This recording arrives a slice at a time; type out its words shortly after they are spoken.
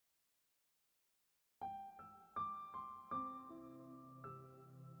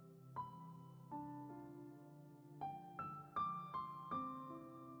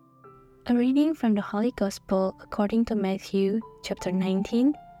A reading from the Holy Gospel according to Matthew chapter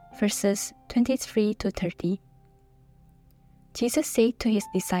 19, verses 23 to 30. Jesus said to his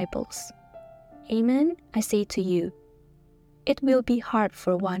disciples, "Amen, I say to you, it will be hard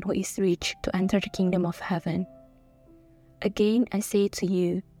for one who is rich to enter the kingdom of heaven. Again, I say to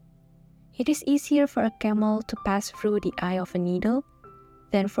you, it is easier for a camel to pass through the eye of a needle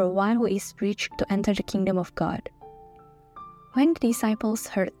than for one who is rich to enter the kingdom of God." When the disciples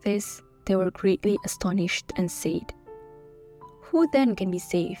heard this, they were greatly astonished and said, "Who then can be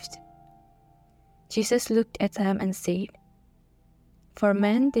saved?" Jesus looked at them and said, "For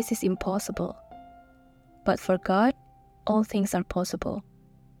men this is impossible, but for God all things are possible."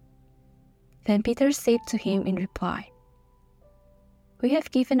 Then Peter said to him in reply, "We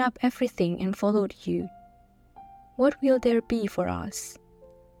have given up everything and followed you. What will there be for us?"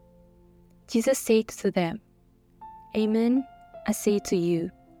 Jesus said to them, "Amen, I say to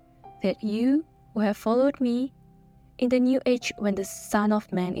you, that you who have followed me, in the new age when the Son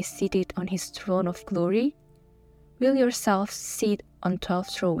of Man is seated on his throne of glory, will yourselves sit on 12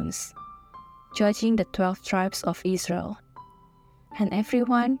 thrones, judging the 12 tribes of Israel. And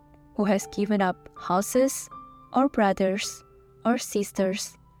everyone who has given up houses, or brothers, or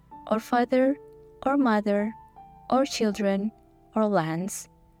sisters, or father, or mother, or children, or lands,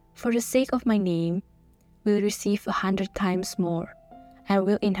 for the sake of my name, will receive 100 times more, and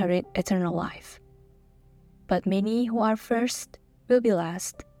will inherit eternal life. But many who are first will be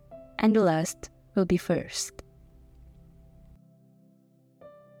last, and the last will be first."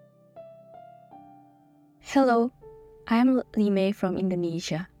 Hello, I am Lime from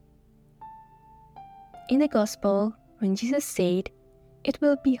Indonesia. In the Gospel, when Jesus said, "It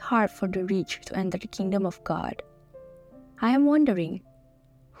will be hard for the rich to enter the kingdom of God," I am wondering,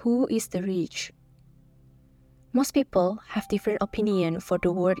 who is the rich? Most people have different opinion for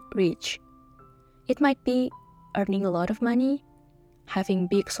the word rich. It might be earning a lot of money, having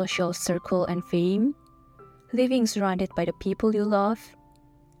big social circle and fame, living surrounded by the people you love,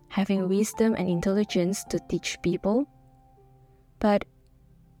 having wisdom and intelligence to teach people. But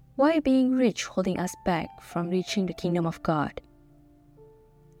why being rich holding us back from reaching the kingdom of God?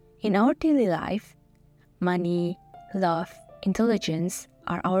 In our daily life, money, love, intelligence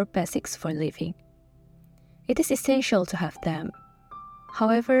are our basics for living. It is essential to have them.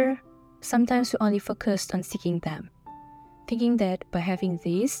 However, sometimes we only focus on seeking them, thinking that by having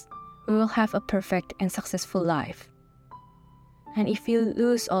these, we will have a perfect and successful life. And if we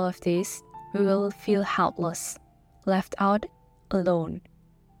lose all of this, we will feel helpless, left out, alone.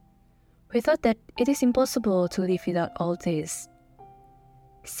 We thought that it is impossible to live without all this.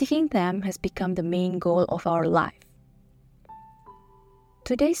 Seeking them has become the main goal of our life.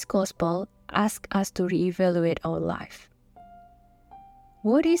 Today's Gospel asks us to reevaluate our life.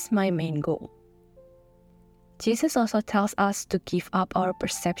 What is my main goal? Jesus also tells us to give up our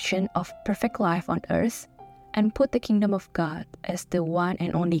perception of perfect life on earth and put the kingdom of God as the one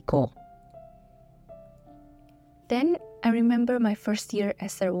and only goal. Then I remember my first year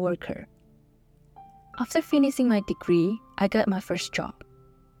as a worker. After finishing my degree, I got my first job.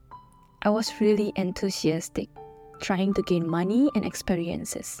 I was really enthusiastic, trying to gain money and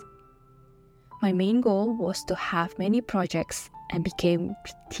experiences. My main goal was to have many projects and became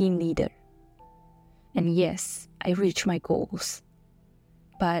team leader. And yes, I reached my goals.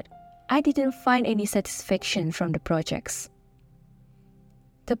 But I didn't find any satisfaction from the projects.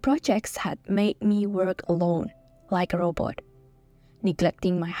 The projects had made me work alone, like a robot,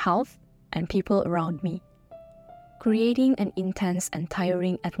 neglecting my health and people around me, creating an intense and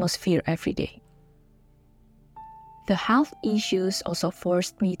tiring atmosphere every day. The health issues also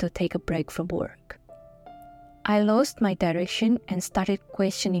forced me to take a break from work. I lost my direction and started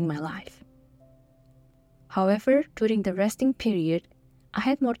questioning my life. However, during the resting period, I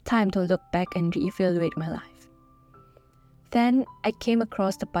had more time to look back and reevaluate my life. Then I came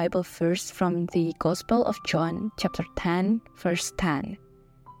across the Bible verse from the Gospel of John, chapter 10, verse 10.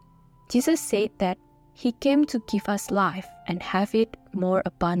 Jesus said that He came to give us life and have it more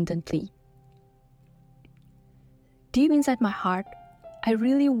abundantly. Deep inside my heart, I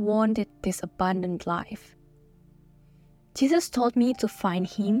really wanted this abundant life. Jesus told me to find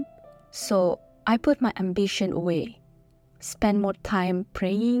Him, so I put my ambition away, spent more time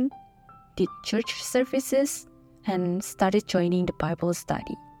praying, did church services, and started joining the Bible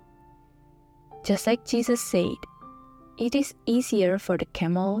study. Just like Jesus said, it is easier for the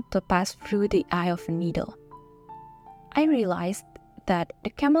camel to pass through the eye of a needle. I realized that the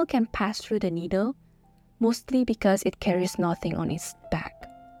camel can pass through the needle mostly because it carries nothing on its back.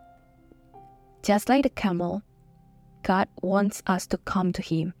 Just like the camel, God wants us to come to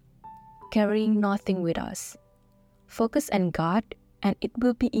Him, carrying nothing with us. Focus on God, and it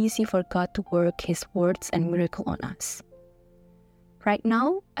will be easy for God to work His words and miracle on us. Right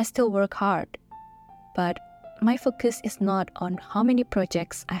now, I still work hard, but my focus is not on how many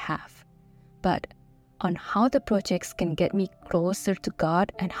projects I have, but on how the projects can get me closer to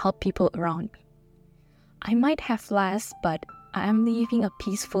God and help people around me. I might have less, but I am living a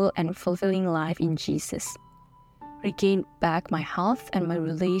peaceful and fulfilling life in Jesus. Regain back my health and my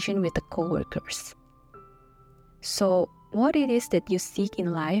relation with the co-workers. So, what it is that you seek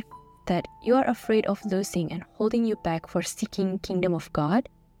in life that you are afraid of losing and holding you back for seeking kingdom of God?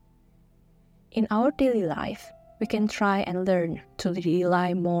 In our daily life, we can try and learn to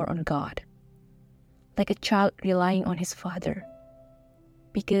rely more on God, like a child relying on his father.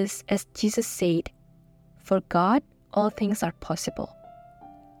 Because as Jesus said, for God, all things are possible.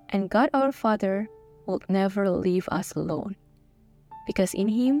 And God our Father will never leave us alone. Because in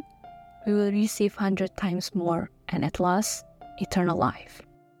Him, we will receive 100 times more and at last, eternal life.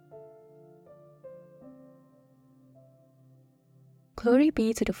 Glory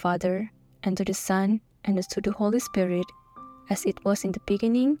be to the Father, and to the Son, and to the Holy Spirit, as it was in the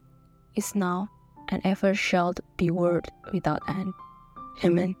beginning, is now, and ever shall be, world without end.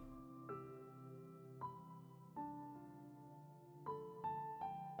 Amen.